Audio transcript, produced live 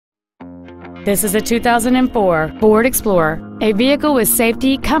This is a 2004 Ford Explorer, a vehicle with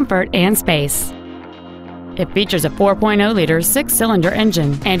safety, comfort, and space. It features a 4.0-liter 6-cylinder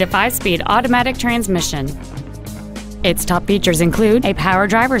engine and a 5-speed automatic transmission. Its top features include a power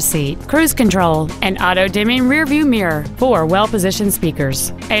driver's seat, cruise control, an auto-dimming rearview mirror, 4 well-positioned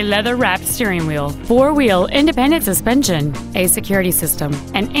speakers, a leather-wrapped steering wheel, 4-wheel independent suspension, a security system,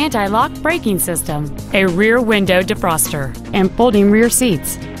 an anti-lock braking system, a rear window defroster, and folding rear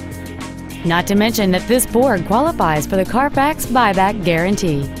seats. Not to mention that this Ford qualifies for the Carfax buyback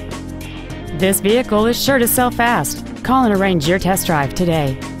guarantee. This vehicle is sure to sell fast. Call and arrange your test drive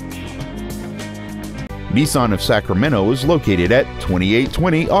today. Nissan of Sacramento is located at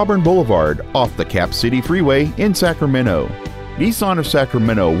 2820 Auburn Boulevard off the Cap City Freeway in Sacramento. Nissan of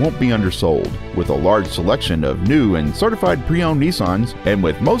Sacramento won't be undersold. With a large selection of new and certified pre-owned Nissans, and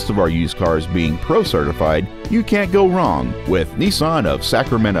with most of our used cars being pro-certified, you can't go wrong with Nissan of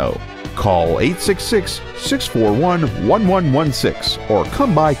Sacramento. Call 866-641-1116 or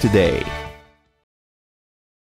come by today.